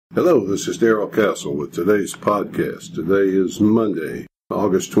Hello, this is Darrell Castle with today's podcast. Today is Monday,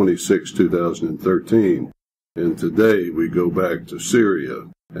 August 26, 2013, and today we go back to Syria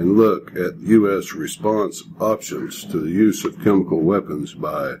and look at U.S. response options to the use of chemical weapons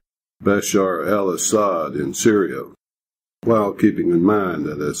by Bashar al-Assad in Syria, while keeping in mind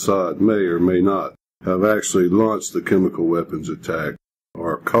that Assad may or may not have actually launched the chemical weapons attack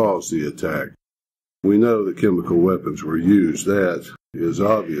or caused the attack. We know that chemical weapons were used. That is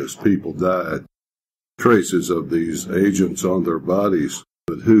obvious. People died. Traces of these agents on their bodies.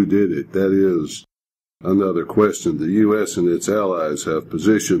 But who did it? That is another question. The U.S. and its allies have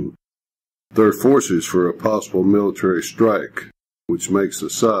positioned their forces for a possible military strike, which makes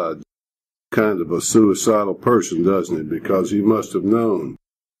Assad kind of a suicidal person, doesn't it? Because he must have known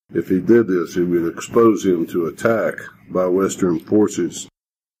if he did this, it would expose him to attack by Western forces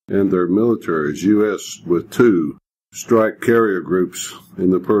and their militaries. U.S. with two strike carrier groups in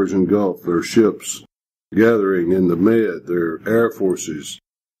the Persian Gulf, their ships gathering in the Med, their air forces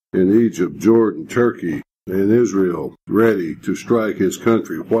in Egypt, Jordan, Turkey, and Israel ready to strike his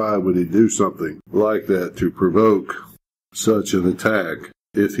country. Why would he do something like that to provoke such an attack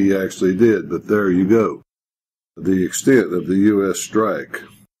if he actually did? But there you go. The extent of the U.S. strike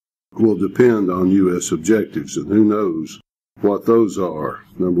will depend on U.S. objectives, and who knows what those are.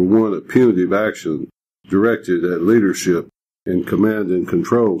 Number one, a punitive action directed at leadership and command and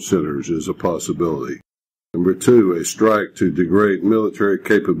control centers is a possibility. Number two, a strike to degrade military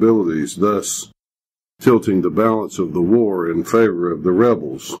capabilities, thus tilting the balance of the war in favor of the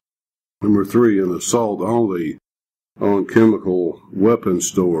rebels. Number three, an assault only on chemical weapon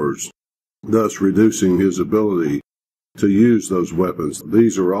stores, thus reducing his ability to use those weapons.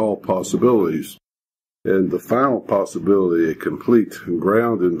 These are all possibilities. And the final possibility, a complete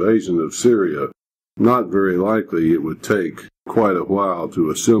ground invasion of Syria, not very likely. It would take quite a while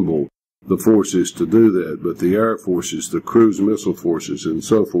to assemble the forces to do that, but the air forces, the cruise missile forces, and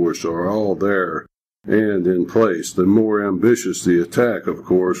so forth are all there and in place. The more ambitious the attack, of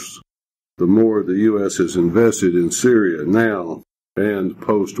course, the more the U.S. has invested in Syria now and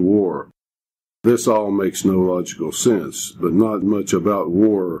post-war. This all makes no logical sense, but not much about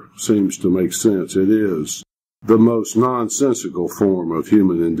war seems to make sense. It is the most nonsensical form of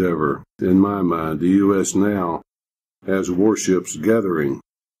human endeavor, in my mind. The U.S. now has warships gathering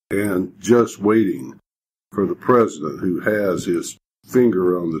and just waiting for the president, who has his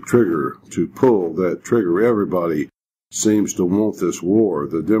finger on the trigger, to pull that trigger. Everybody seems to want this war.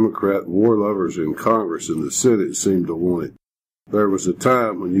 The Democrat war lovers in Congress and the Senate seem to want it. There was a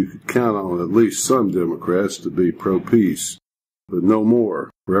time when you could count on at least some Democrats to be pro-peace, but no more.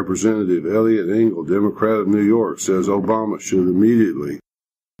 Representative Elliot Engel, Democrat of New York, says Obama should immediately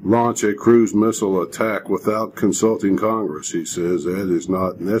launch a cruise missile attack without consulting Congress. He says that is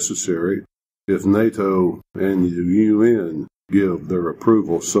not necessary if NATO and the UN give their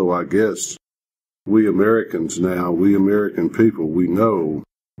approval. So I guess we Americans now, we American people, we know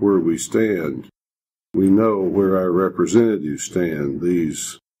where we stand. We know where our representatives stand,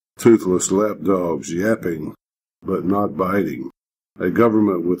 these toothless lapdogs yapping but not biting. A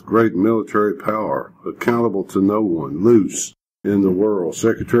government with great military power, accountable to no one, loose in the world.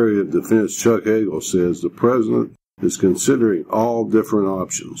 Secretary of Defense Chuck Hagel says the president is considering all different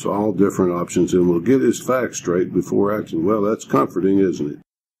options, and will get his facts straight before acting. Well, that's comforting, isn't it?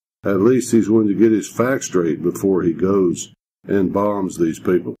 At least he's going to get his facts straight before he goes and bombs these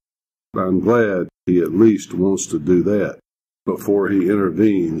people. I'm glad he at least wants to do that before he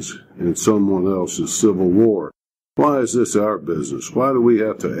intervenes in someone else's civil war. Why is this our business? Why do we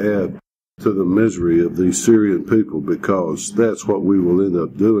have to add to the misery of these Syrian people? Because that's what we will end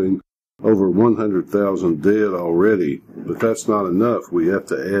up doing. Over 100,000 dead already, but that's not enough. We have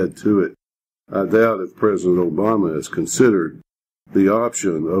to add to it. I doubt if President Obama has considered the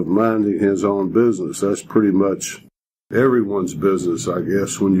option of minding his own business. That's pretty much everyone's business, I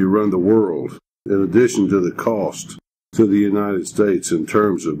guess, when you run the world, in addition to the cost to the United States in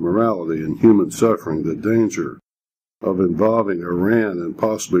terms of morality and human suffering, the danger of involving Iran and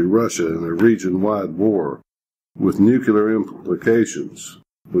possibly Russia in a region-wide war with nuclear implications,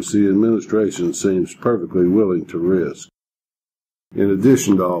 which the administration seems perfectly willing to risk. In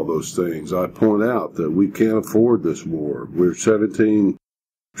addition to all those things, I point out that we can't afford this war. We're $17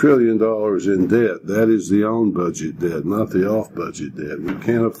 trillion in debt. That is the on-budget debt, not the off-budget debt. We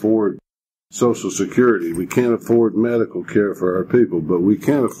can't afford Social Security. We can't afford medical care for our people, but we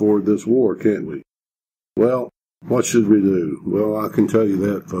can't afford this war, can't we? Well, what should we do? Well, I can tell you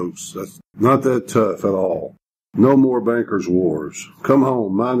that, folks. That's not that tough at all. No more bankers' wars. Come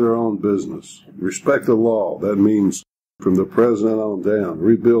home, mind their own business. Respect the law. That means from the president on down.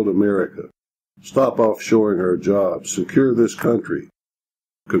 Rebuild America. Stop offshoring our jobs. Secure this country.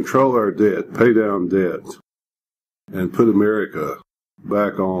 Control our debt. Pay down debt. And put America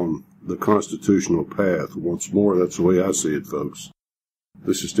back on the constitutional path once more. That's the way I see it, folks.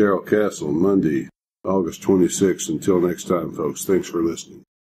 This is Darrell Castle, Monday, August 26th. Until next time, folks, thanks for listening.